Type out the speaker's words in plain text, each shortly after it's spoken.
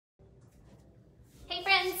Hey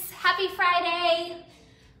friends, happy Friday.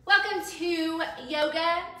 Welcome to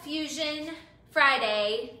Yoga Fusion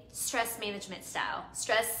Friday, stress management style,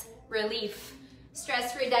 stress relief,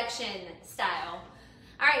 stress reduction style.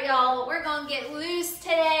 All right, y'all, we're gonna get loose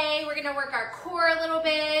today. We're gonna work our core a little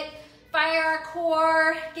bit, fire our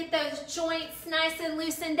core, get those joints nice and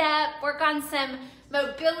loosened up, work on some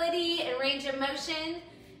mobility and range of motion,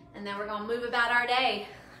 and then we're gonna move about our day.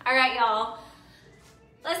 All right, y'all,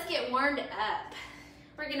 let's get warmed up.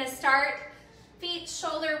 We're gonna start feet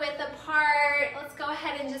shoulder width apart. Let's go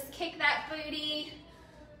ahead and just kick that booty.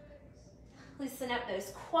 Loosen up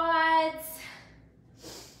those quads.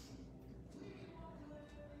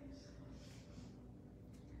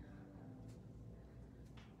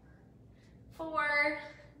 Four,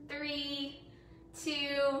 three,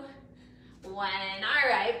 two, one. All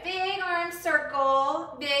right, big arm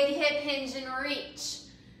circle, big hip hinge and reach.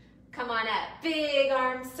 Come on up, big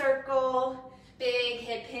arm circle, big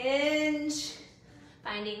hip hinge.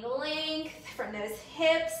 Finding length from those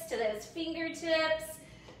hips to those fingertips.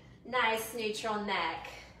 Nice neutral neck.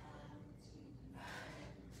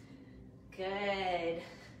 Good.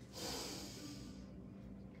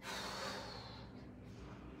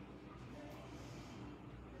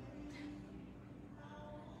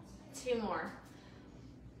 Two more.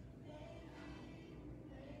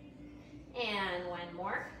 And one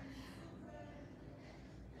more.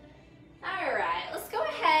 All right, let's go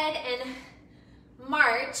ahead and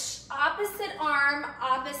march, opposite arm,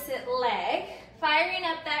 opposite leg, firing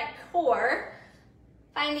up that core,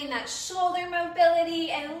 finding that shoulder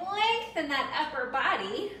mobility and length in that upper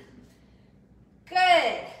body.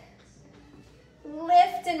 Good.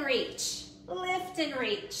 Lift and reach, lift and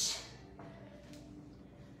reach.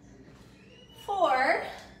 4,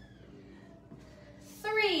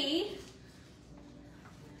 3,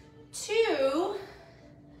 2,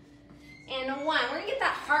 and 1. We're gonna get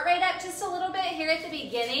that heart rate up just a little bit here at the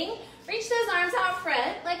beginning. Reach those arms out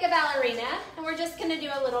front like a ballerina, and we're just gonna do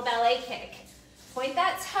a little ballet kick. Point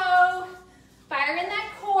that toe, fire in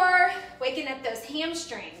that core, waking up those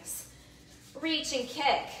hamstrings. Reach and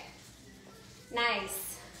kick.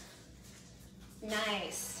 Nice.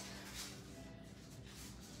 Nice.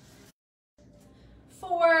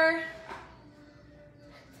 4,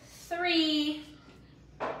 3,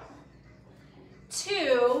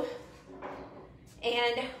 2,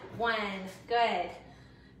 and 1. Good.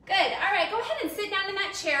 Good. All right, go ahead and sit down in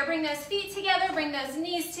that chair. Bring those feet together, bring those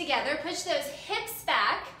knees together, push those hips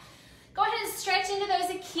back. Go ahead and stretch into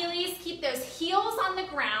those Achilles. Keep those heels on the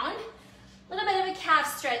ground. A little bit of a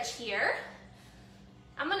calf stretch here.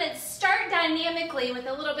 I'm gonna start dynamically with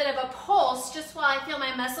a little bit of a pulse just while I feel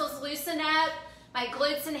my muscles loosen up, my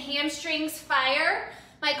glutes and hamstrings fire.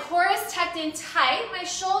 My core is tucked in tight. My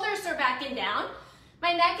shoulders are back and down.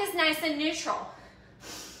 My neck is nice and neutral.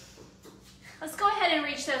 Let's go ahead and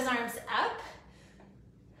reach those arms up.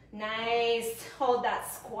 Nice. Hold that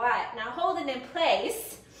squat. Now hold it in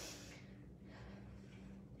place.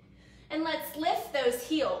 And let's lift those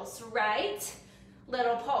heels. Right,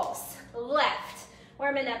 little pulse. Left,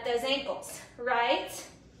 warming up those ankles. Right,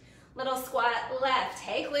 little squat. Left,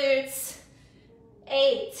 hey glutes.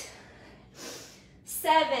 8,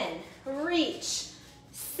 7, reach.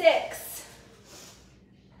 6,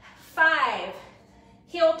 5,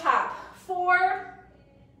 heel pop. 4,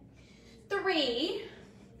 3,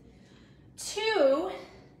 2,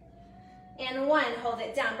 and 1. Hold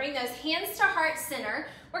it down. Bring those hands to heart center.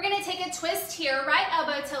 We're gonna take a twist here, right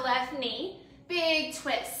elbow to left knee. Big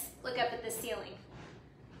twist. Look up at the ceiling.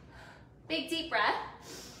 Big deep breath.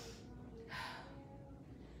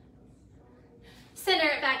 Center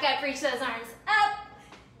it back up, reach those arms up.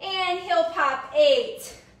 And heel pop.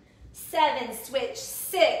 8, 7, switch.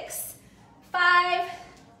 6, 5,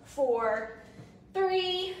 4,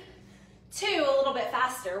 3, 2, a little bit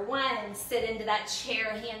faster. 1, sit into that chair,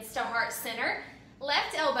 hands to heart center.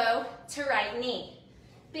 Left elbow to right knee.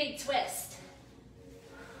 Big twist.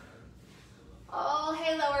 Oh,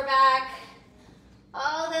 hey, lower back.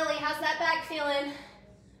 Oh, Lily, how's that back feeling?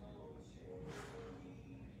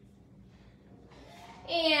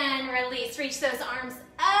 And release, reach those arms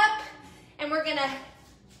up. And we're gonna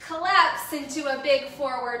collapse into a big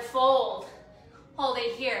forward fold. Hold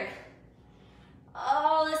it here.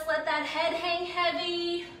 Oh, let's let that head hang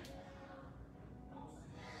heavy.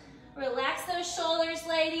 Relax those shoulders,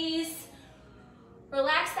 ladies.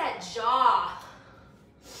 Relax that jaw.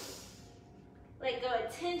 Let go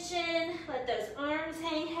of tension. Let those arms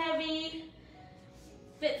hang heavy.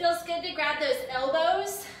 If it feels good to grab those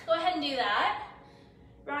elbows, go ahead and do that.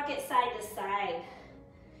 Rock it side to side.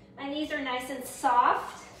 My knees are nice and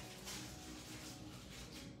soft.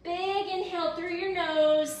 Big inhale Inhale through your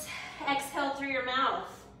nose, exhale through your mouth.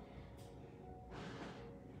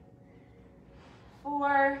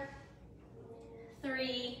 4,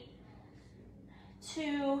 3,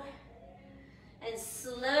 2, and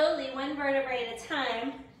slowly, one vertebrae at a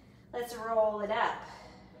time, let's roll it up.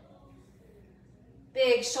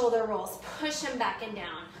 Big shoulder rolls, push them back and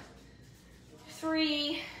down.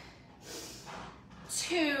 3,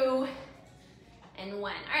 2, and 1. All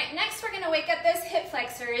right, next we're gonna wake up those hip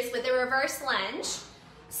flexors with a reverse lunge.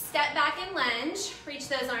 Step back and lunge, reach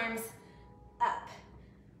those arms up.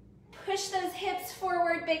 Push those hips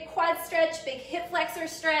forward, big quad stretch, big hip flexor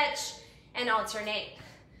stretch, and alternate.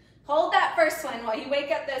 Hold that first one while you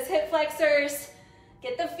wake up those hip flexors,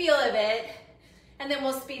 get the feel of it, and then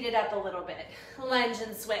we'll speed it up a little bit. Lunge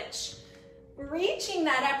and switch. Reaching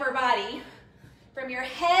that upper body from your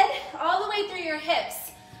head all the way through your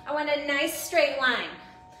hips. I want a nice straight line.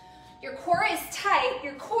 Your core is tight.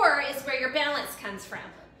 Your core is where your balance comes from.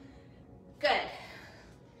 Good.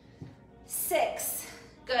 6,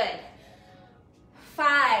 good.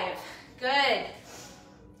 5, good.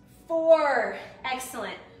 4,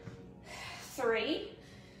 excellent. 3,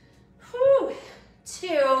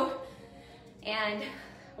 2, and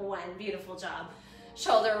 1. Beautiful job.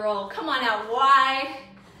 Shoulder roll. Come on out wide.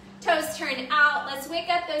 Toes turn out. Let's wake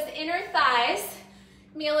up those inner thighs.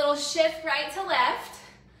 Give me a little shift right to left.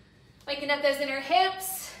 Waking up those inner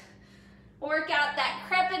hips. Work out that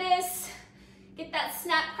crepitus. Get that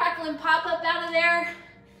snap, crackle, and pop up out of there.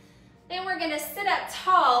 Then we're gonna sit up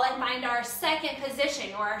tall and find our second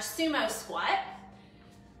position, or our sumo squat.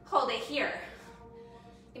 Hold it here.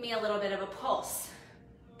 Give me a little bit of a pulse.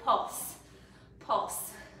 Pulse,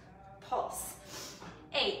 pulse, pulse.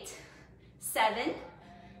 8, 7,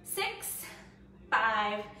 6,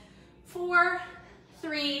 5, 4,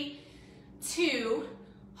 3, 2,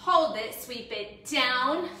 hold it, sweep it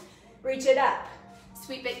down, reach it up,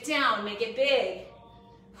 sweep it down, make it big.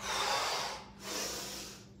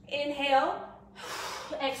 Inhale,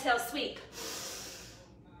 exhale, sweep.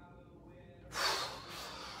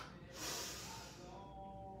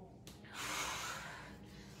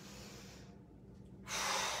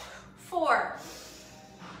 4,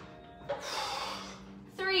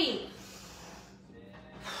 3,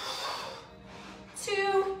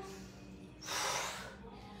 2,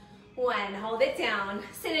 1. Hold it down.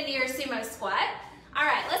 Sit into your sumo squat. All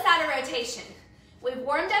right, let's add a rotation. We've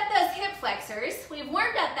warmed up those hip flexors. We've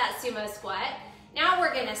warmed up that sumo squat. Now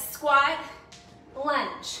we're gonna squat,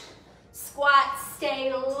 lunge. Squat,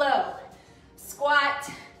 stay low.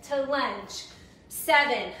 Squat to lunge.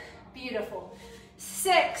 7, beautiful.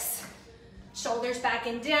 6, shoulders back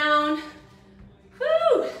and down.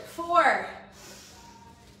 4,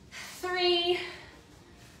 3,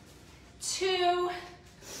 2,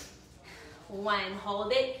 1.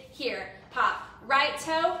 Hold it here. Pop. Right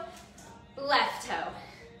toe, left toe.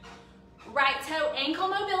 Right toe, ankle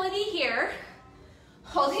mobility here.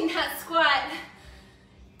 Holding that squat.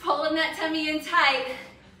 Pulling that tummy in tight.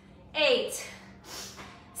 8,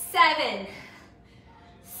 7,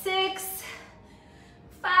 6,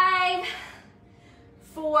 5,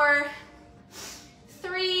 4,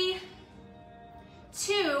 3,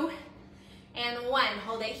 2, and 1.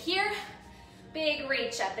 Hold it here. Big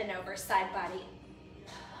reach up and over, side body.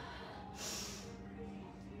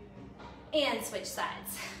 And switch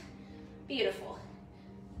sides. Beautiful.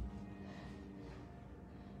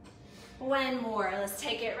 One more. Let's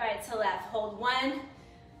take it right to left. Hold 1,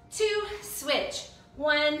 2, switch.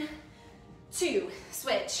 1, 2,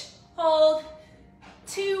 switch. Hold,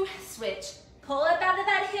 2, switch. Pull up out of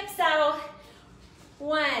that hip saddle.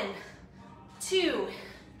 1, 2,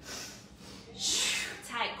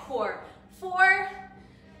 tight core. 4,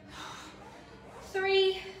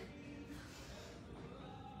 3,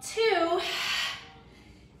 2,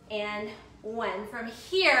 and 1. From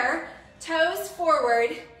here, toes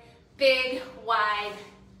forward, big, wide,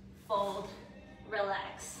 fold,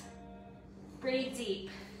 relax. Breathe deep.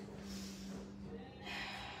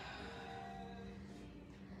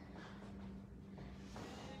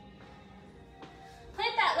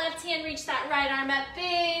 Plant that left hand, reach that right arm up,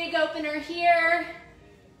 big opener here.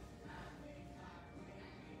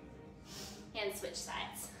 And switch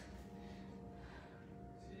sides.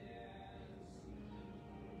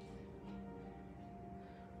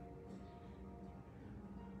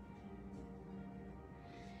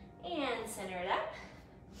 And center it up.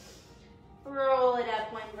 Roll it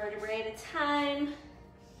up one vertebrae at a time.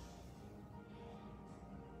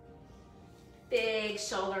 Big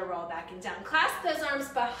shoulder roll back and down. Clasp those arms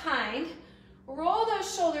behind. Roll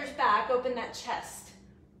those shoulders back, open that chest.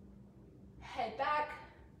 Head back.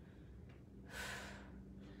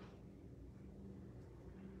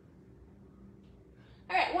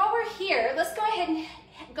 here, let's go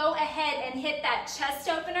ahead and hit that chest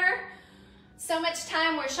opener. So much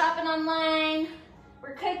time, we're shopping online,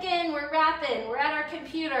 we're cooking, we're rapping, we're at our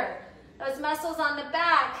computer. Those muscles on the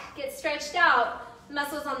back get stretched out,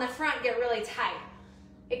 muscles on the front get really tight.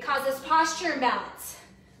 It causes posture imbalance.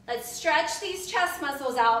 Let's stretch these chest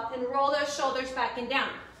muscles out and roll those shoulders back and down.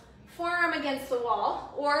 Forearm against the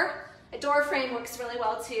wall, or a door frame works really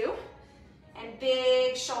well too. And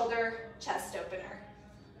big shoulder chest opener.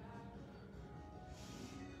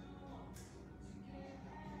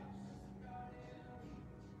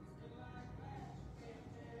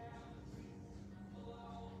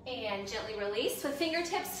 And gently release with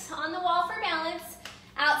fingertips on the wall for balance.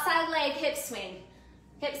 Outside leg hip swing.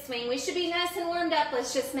 Hip swing. We should be nice and warmed up.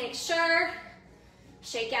 Let's just make sure.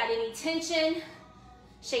 Shake out any tension.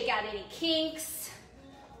 Shake out any kinks.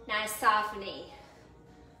 Nice soft knee.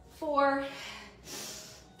 4,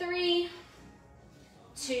 3,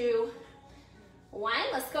 2, 1.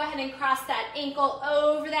 Let's go ahead and cross that ankle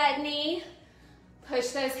over that knee. Push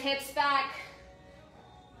those hips back.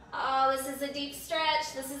 Oh, this is a deep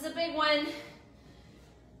stretch. This is a big one.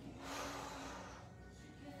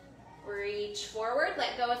 Reach forward,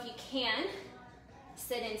 let go if you can.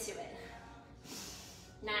 Sit into it.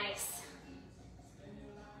 Nice.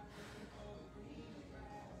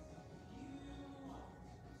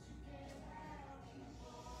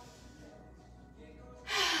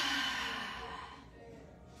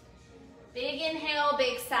 Big inhale,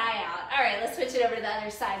 big sigh out. All right, let's switch it over to the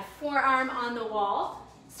other side. Forearm on the wall.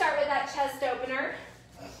 Start with that chest opener.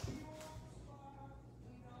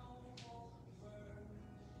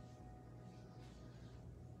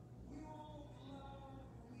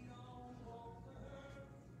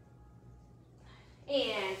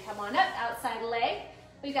 And come on up, outside leg.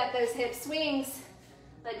 We've got those hip swings.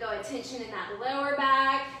 Let go of tension in that lower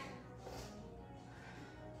back.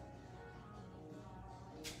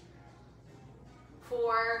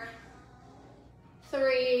 Four,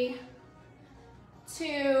 3,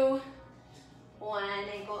 2, 1.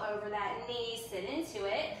 Ankle over that knee, sit into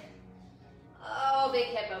it. Oh, big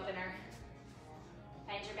hip opener.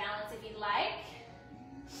 Find your balance if you'd like.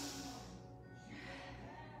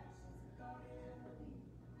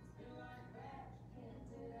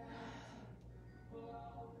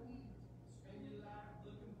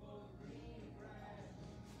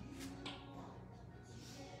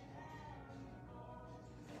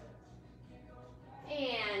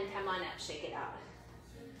 And come on up, shake it out.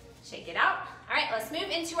 Shake it out. All right, let's move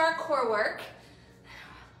into our core work.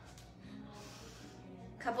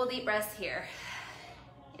 Couple deep breaths here.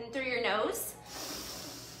 In through your nose.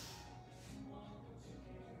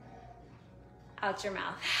 Out your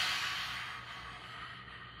mouth.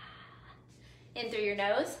 In through your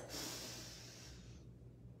nose.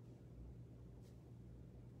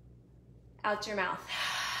 Out your mouth.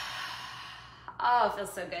 Oh, it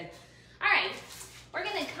feels so good. All right, we're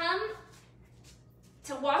gonna come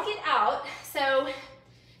to walk it out. So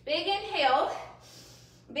big inhale,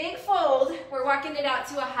 big fold. We're walking it out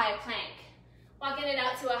to a high plank. Walking it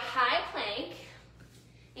out to a high plank,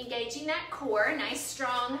 engaging that core, nice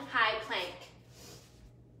strong high plank.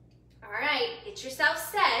 All right, get yourself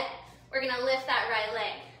set. We're gonna lift that right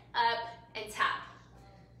leg, up and tap,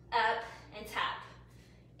 up and tap.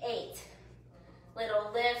 8,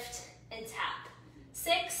 little lift and tap.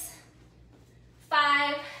 6,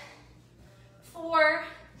 5, 4,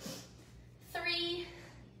 3,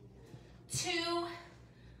 2,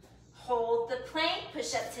 hold the plank,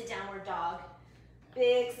 push up to downward dog.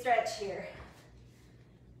 Big stretch here.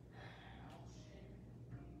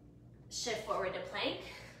 Shift forward to plank,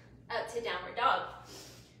 up to downward dog.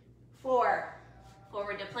 4,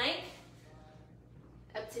 forward to plank,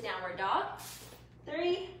 up to downward dog.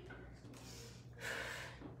 3,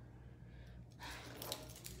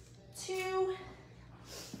 2,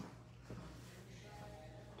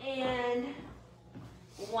 and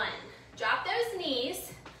 1. Drop those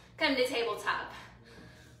knees, come to tabletop.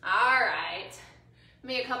 All right,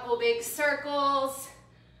 make a couple big circles.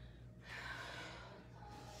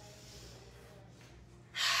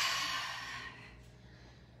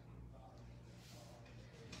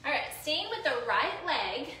 All right, staying with the right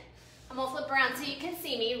leg, I'm gonna flip around so you can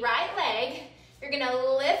see me. Right leg, you're gonna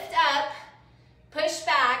lift up, push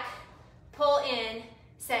back, pull in,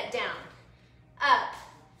 set down. Up,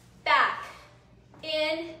 back,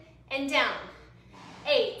 in, and down.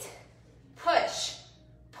 8, push,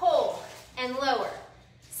 pull, and lower.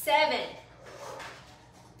 7,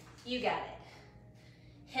 you got it.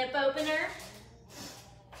 Hip opener.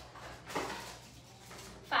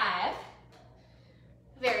 5,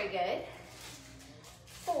 very good.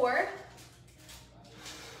 4,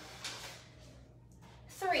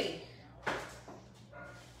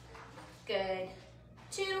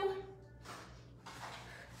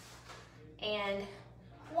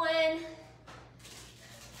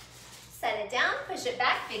 push it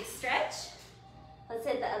back, big stretch. Let's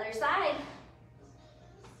hit the other side.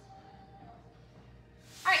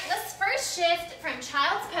 All right, let's first shift from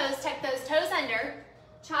child's pose, tuck those toes under.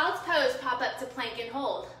 Child's pose, pop up to plank and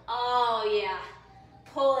hold. Oh yeah,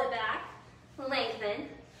 pull it back, lengthen,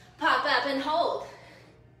 pop up and hold.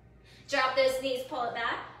 Drop those knees, pull it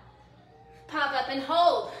back, pop up and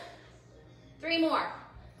hold. 3 more.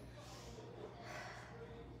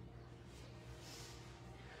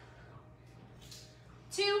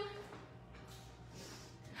 Two.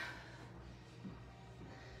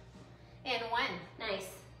 And 1, nice.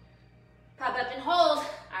 Pop up and hold.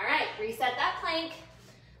 All right, reset that plank.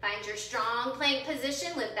 Find your strong plank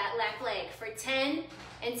position, lift that left leg for 10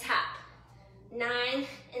 and tap. 9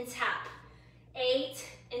 and tap. 8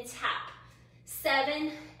 and tap.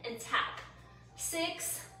 7 and tap.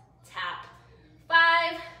 6, tap.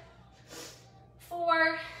 5,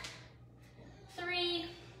 4, 3,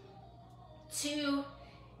 2,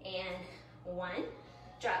 and 1.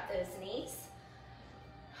 Drop those knees.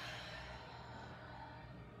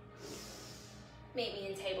 Meet me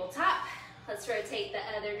in tabletop. Let's rotate the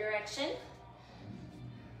other direction.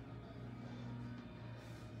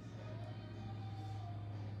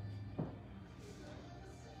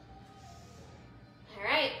 All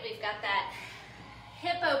right, we've got that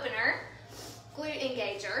hip opener, glute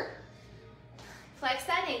engager. Flex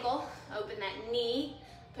that ankle, open that knee,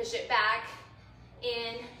 push it back,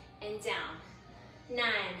 in and down. 9.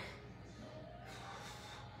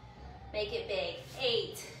 Make it big.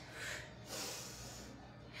 8.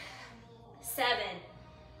 7.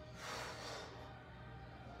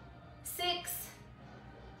 6.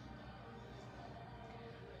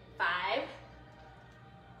 5.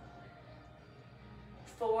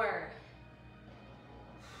 4.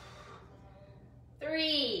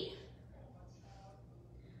 3.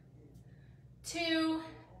 2.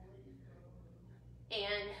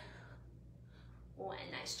 And 1.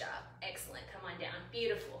 Nice job. Excellent. Come on down.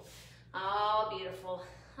 Beautiful. Oh, beautiful.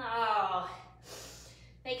 Oh.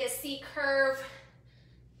 Make a C curve,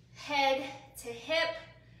 head to hip,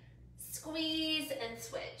 squeeze and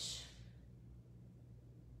switch.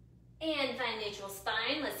 And find neutral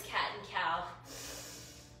spine. Let's cat and cow.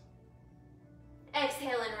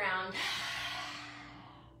 Exhale and round.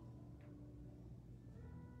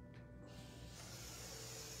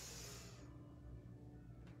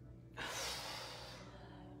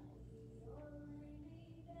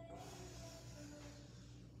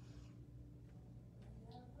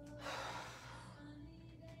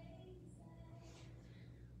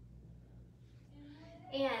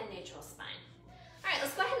 And neutral spine. All right,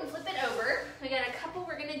 let's go ahead and flip it over. We got a couple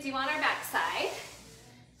we're gonna do on our back side.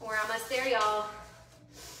 We're almost there, y'all.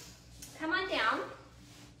 Come on down.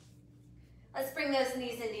 Let's bring those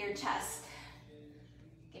knees into your chest.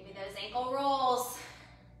 Give me those ankle rolls.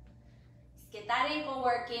 Let's get that ankle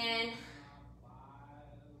work in.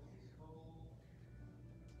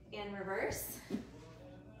 And reverse.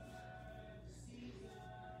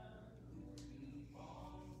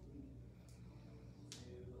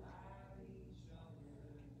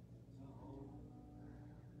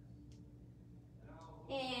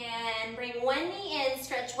 And bring one knee in,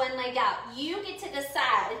 stretch one leg out. You get to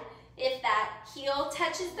decide if that heel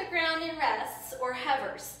touches the ground and rests or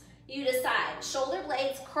hovers. You decide. Shoulder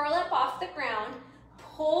blades curl up off the ground,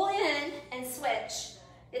 pull in and switch.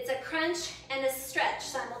 It's a crunch and a stretch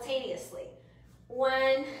simultaneously.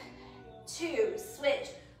 1, 2, switch.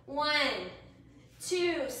 1,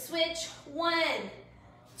 2, switch. 1,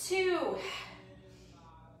 2,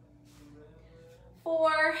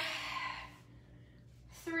 4,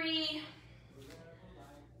 3,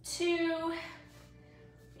 2,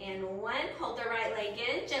 and 1. Hold the right leg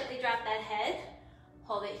in. Gently drop that head.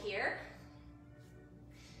 Hold it here.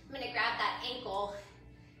 I'm going to grab that ankle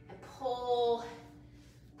and pull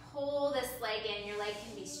this leg in. Your leg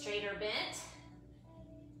can be straight or bent.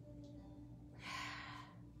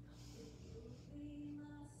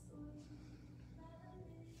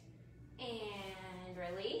 And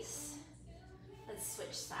release. Let's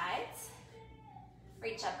switch sides.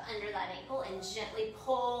 Reach up under that ankle and gently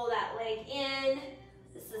pull that leg in.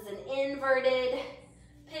 This is an inverted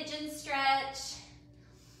pigeon stretch.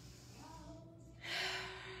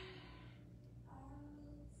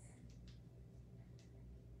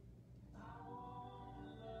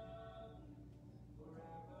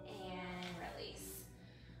 And release.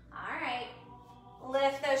 All right.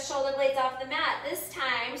 Lift those shoulder blades off the mat. This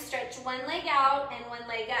time, stretch one leg out and one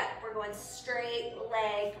leg up. We're going straight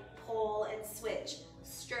leg, pull and switch.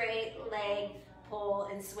 Straight leg, pull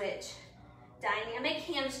and switch. Dynamic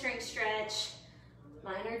hamstring stretch.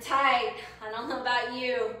 Mine are tight. I don't know about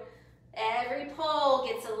you. Every pull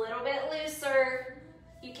gets a little bit looser.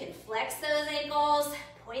 You can flex those ankles,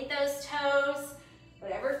 point those toes,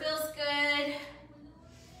 whatever feels good.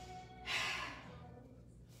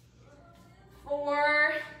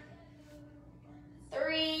 4,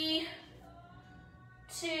 3,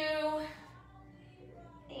 2,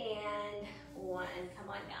 and 1. Come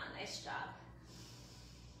on down, nice job.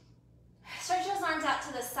 Stretch those arms out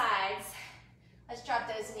to the sides. Let's drop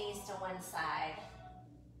those knees to one side.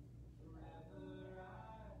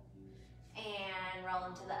 And roll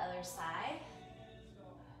them to the other side.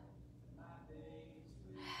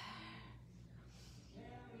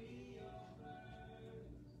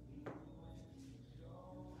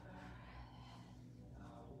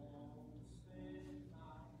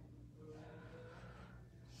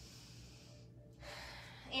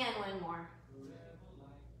 And one more.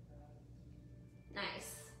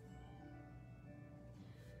 Nice.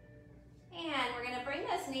 And we're going to bring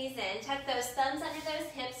those knees in. Tuck those thumbs under those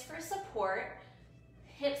hips for support.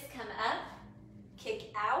 Hips come up,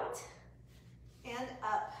 kick out, and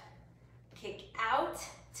up. Kick out,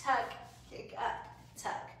 tuck, kick up,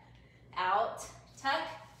 tuck. Out, tuck,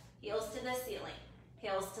 heels to the ceiling.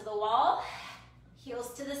 Heels to the wall,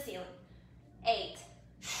 heels to the ceiling. 8,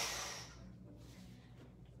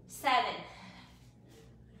 7,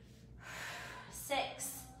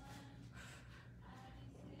 6,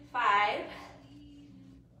 5,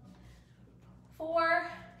 4,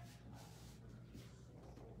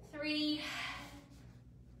 3,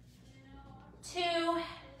 2,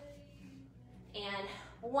 and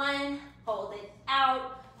 1. Hold it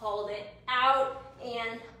out,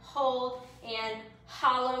 and hold, and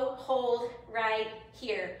hollow hold right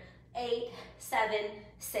here. 8, 7,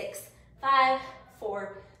 6, 5,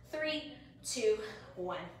 4, 3, 2,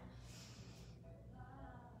 1.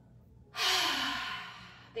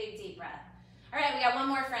 Big deep breath. All right, we got one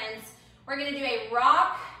more, friends. We're gonna do a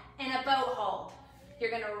rock and a boat hold.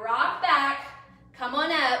 You're gonna rock back, come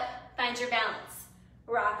on up, find your balance.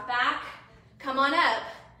 Rock back, come on up,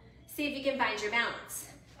 see if you can find your balance.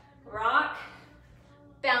 Rock,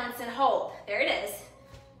 balance and hold. There it is.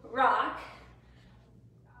 Rock,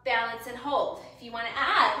 balance and hold. If you wanna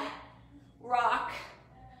add, rock,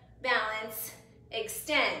 balance,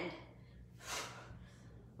 extend.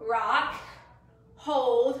 Rock,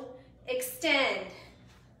 hold, extend.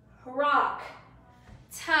 Rock,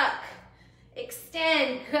 tuck,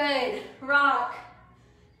 extend, good. Rock,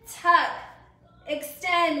 tuck,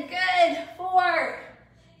 extend, good. 4,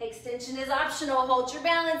 extension is optional. Hold your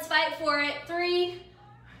balance, fight for it. 3,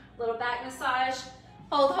 little back massage.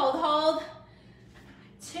 Hold, hold, hold.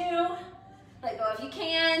 2, let go if you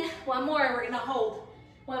can. 1 more, and we're gonna hold.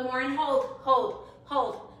 1 more and hold, hold,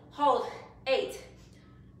 hold, hold. 8,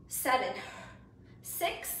 7,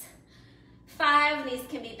 6, 5, knees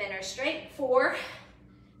can be bent or straight. 4,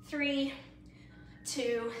 3,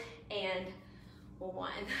 2, and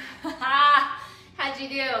 1. How'd you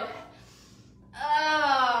do?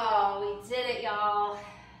 Oh, we did it, y'all.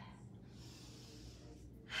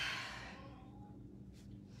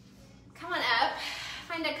 Come on up.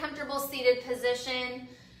 Find a comfortable seated position.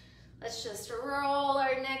 Let's just roll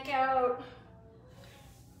our neck out.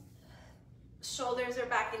 Shoulders are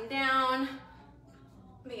backing down.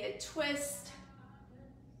 Maybe a twist.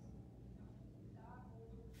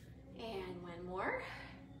 And 1 more.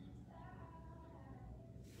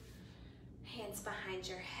 Hands behind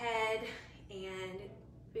your head and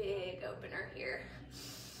big opener here.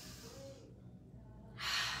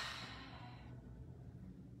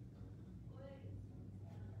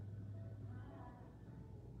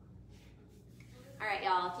 All right,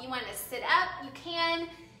 y'all, if you want to sit up, you can.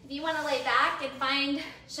 If you want to lay back and find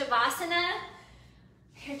Shavasana,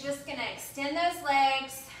 you're just gonna extend those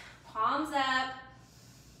legs, palms up,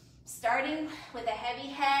 starting with a heavy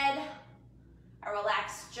head, a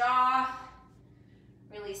relaxed jaw,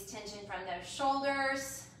 release tension from those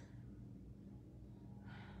shoulders.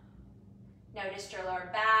 Notice your lower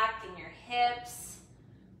back and your hips.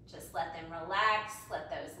 Just let them relax,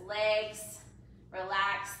 let those legs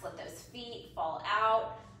relax, let those feet fall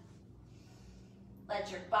out.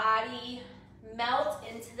 Let your body melt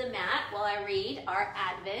into the mat while I read our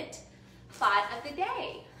Advent thought of the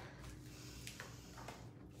day.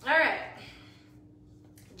 All right.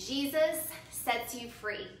 Jesus sets you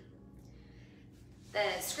free.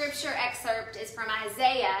 The scripture excerpt is from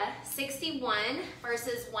Isaiah 61,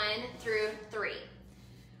 verses 1 through 3.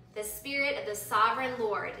 The Spirit of the Sovereign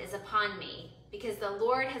Lord is upon me, because the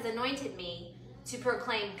Lord has anointed me to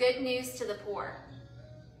proclaim good news to the poor.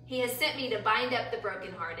 He has sent me to bind up the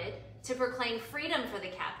brokenhearted, to proclaim freedom for the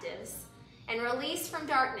captives, and release from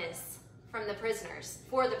darkness from the prisoners,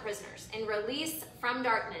 for the prisoners, and release from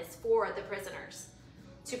darkness for the prisoners,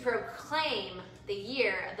 to proclaim the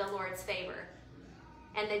year of the Lord's favor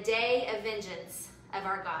and the day of vengeance of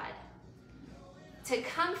our God, to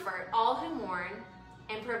comfort all who mourn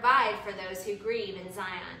and provide for those who grieve in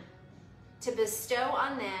Zion, to bestow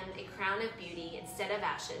on them a crown of beauty instead of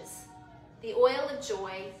ashes, the oil of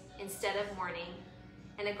joy instead of mourning,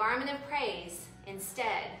 and a garment of praise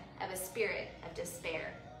instead of a spirit of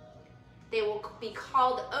despair. They will be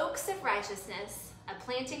called oaks of righteousness, a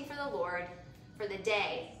planting for the Lord, for the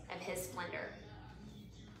day of his splendor.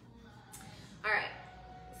 All right,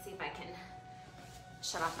 let's see if I can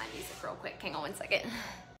shut off my music real quick. Hang on one second.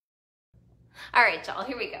 All right, y'all,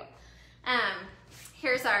 here we go.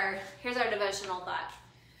 Here's our devotional thought.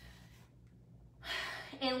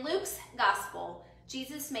 In Luke's gospel,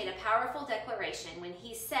 Jesus made a powerful declaration when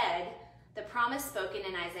he said the promise spoken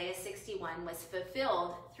in Isaiah 61 was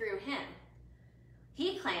fulfilled through him.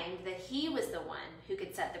 He claimed that he was the one who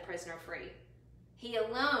could set the prisoner free. He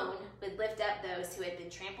alone would lift up those who had been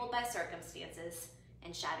trampled by circumstances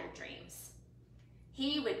and shattered dreams.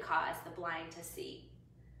 He would cause the blind to see.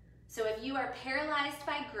 So if you are paralyzed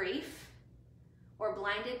by grief or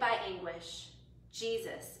blinded by anguish,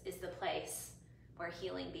 Jesus is the place where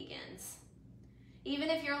healing begins. Even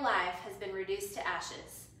if your life has been reduced to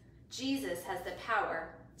ashes, Jesus has the power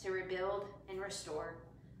to rebuild and restore.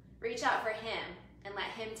 Reach out for him and let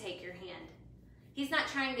him take your hand. He's not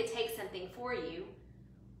trying to take something for you,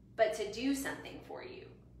 but to do something for you.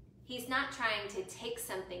 He's not trying to take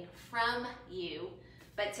something from you,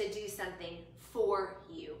 but to do something for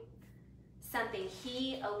you. Something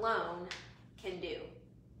he alone can do.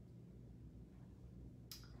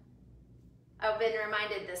 I've been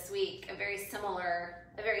reminded this week a very similar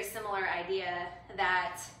idea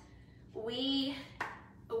that we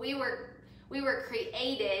were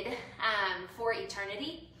created for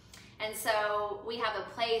eternity, and so we have a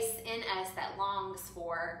place in us that longs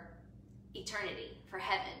for eternity, for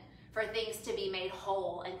heaven, for things to be made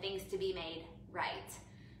whole and things to be made right.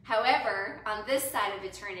 However, on this side of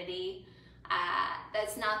eternity,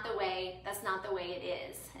 that's not the way it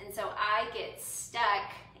is, and so I get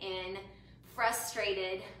stuck in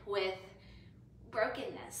frustrated with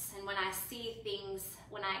brokenness, and when I see things,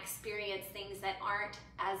 when I experience things that aren't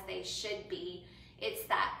as they should be, it's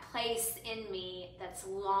that place in me that's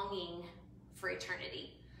longing for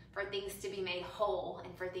eternity, for things to be made whole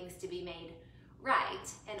and for things to be made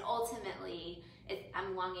right, and ultimately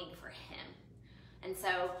I'm longing for him. And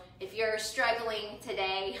so if you're struggling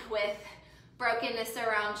today with brokenness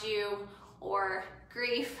around you, or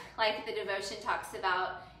grief like the devotion talks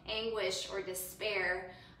about, anguish or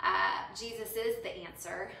despair, Jesus is the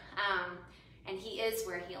answer, and he is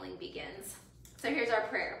where healing begins. So here's our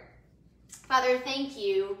prayer. Father, thank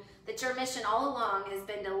you that your mission all along has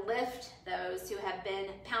been to lift those who have been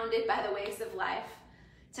pounded by the waves of life,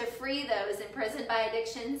 to free those imprisoned by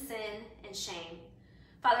addiction, sin, and shame.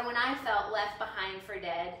 Father, when I felt left behind for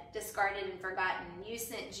dead, discarded and forgotten, you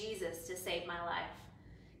sent Jesus to save my life.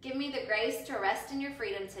 Give me the grace to rest in your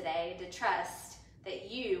freedom today, to trust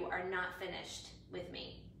that you are not finished with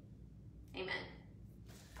me. Amen.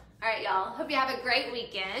 All right, y'all. Hope you have a great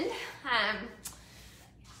weekend.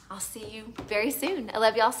 I'll see you very soon. I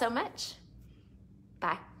love y'all so much.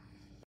 Bye.